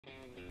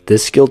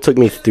This skill took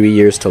me 3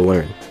 years to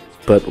learn.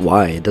 But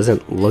why? It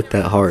doesn't look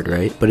that hard,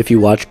 right? But if you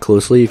watch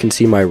closely, you can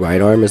see my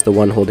right arm is the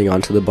one holding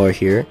onto the bar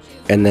here,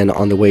 and then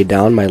on the way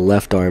down, my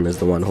left arm is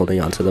the one holding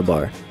onto the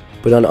bar.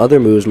 But on other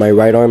moves, my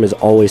right arm is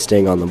always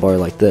staying on the bar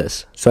like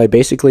this. So I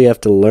basically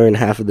have to learn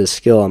half of this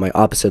skill on my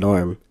opposite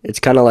arm. It's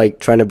kind of like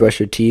trying to brush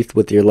your teeth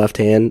with your left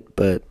hand,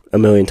 but a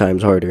million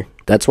times harder.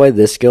 That's why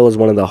this skill is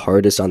one of the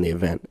hardest on the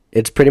event.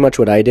 It's pretty much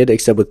what I did,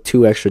 except with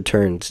 2 extra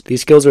turns.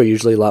 These skills are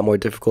usually a lot more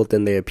difficult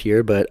than they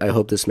appear, but I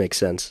hope this makes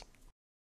sense.